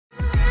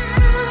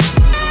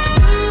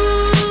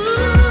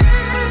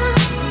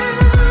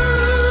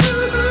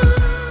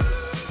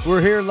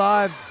We're here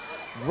live,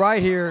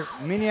 right here,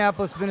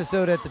 Minneapolis,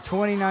 Minnesota, at the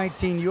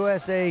 2019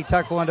 USA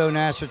Taekwondo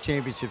National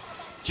Championships.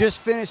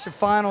 Just finished the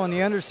final in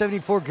the under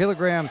 74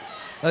 kilogram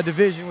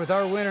division with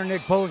our winner,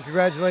 Nick Poland.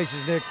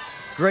 Congratulations, Nick.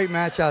 Great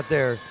match out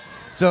there.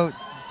 So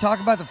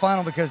talk about the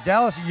final, because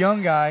Dallas, a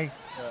young guy,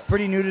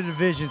 pretty new to the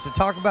division. So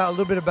talk about a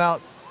little bit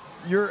about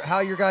how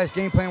your guys'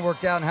 game plan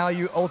worked out and how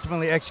you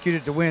ultimately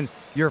executed to win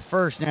your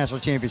first national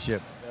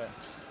championship.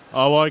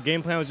 Well, our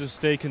game plan was just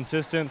stay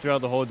consistent throughout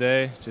the whole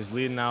day, just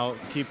leading out,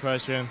 keep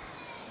pressuring.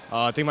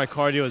 I think my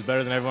cardio was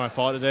better than everyone I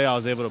fought today. I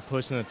was able to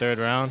push in the third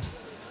round.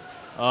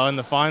 In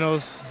the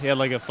finals, he had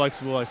like a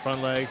flexible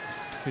front leg.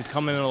 He was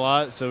coming in a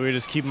lot, so we were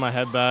just keeping my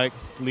head back,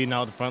 leading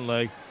out the front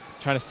leg,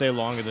 trying to stay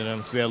longer than him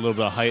because we had a little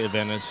bit of height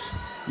advantage.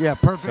 Yeah,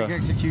 perfect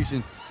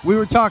execution. We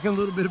were talking a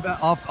little bit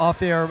about off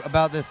the air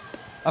about this.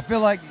 I feel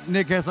like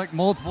Nick has like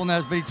multiple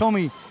nationals, but he told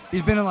me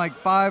he's been in like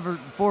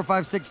 4,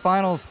 5, 6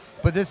 finals,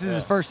 but this is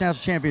his first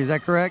national champion. Is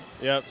that correct?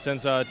 Yep,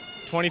 since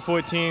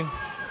 2014,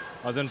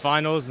 I was in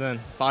finals, and then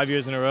 5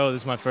 years in a row,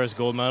 this is my first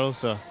gold medal,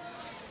 so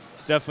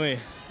it's definitely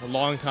a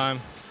long time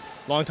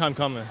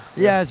coming.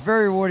 Yeah, it's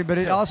very rewarding, but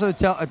it also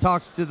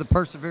talks to the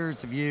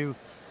perseverance of you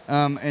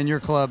and your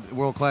club,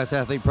 World Class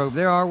Athlete Program.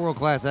 There are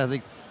world-class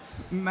athletes,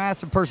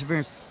 massive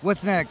perseverance.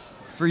 What's next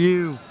for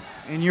you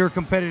in your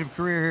competitive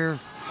career here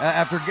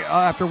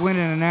after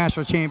winning a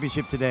national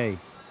championship today?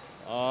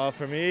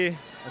 For me,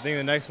 I think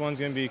the next one's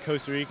going to be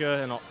Costa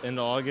Rica in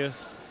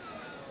August.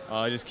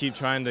 I just keep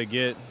trying to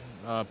get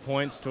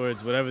points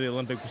towards whatever the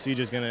Olympic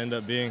procedure is going to end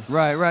up being.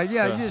 Right.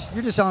 Yeah,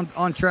 you're just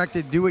on track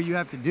to do what you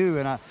have to do,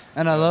 and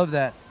I love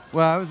that.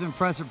 Well, it was an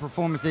impressive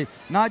performance day.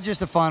 Not just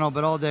the final,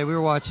 but all day. We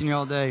were watching you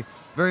all day.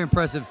 Very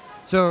impressive.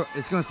 So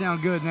it's going to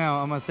sound good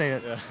now. I'm going to say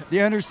it. Yeah.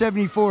 The under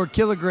 74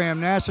 kilogram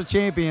national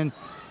champion,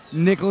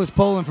 Niklas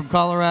Poland from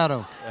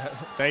Colorado.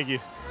 Thank you.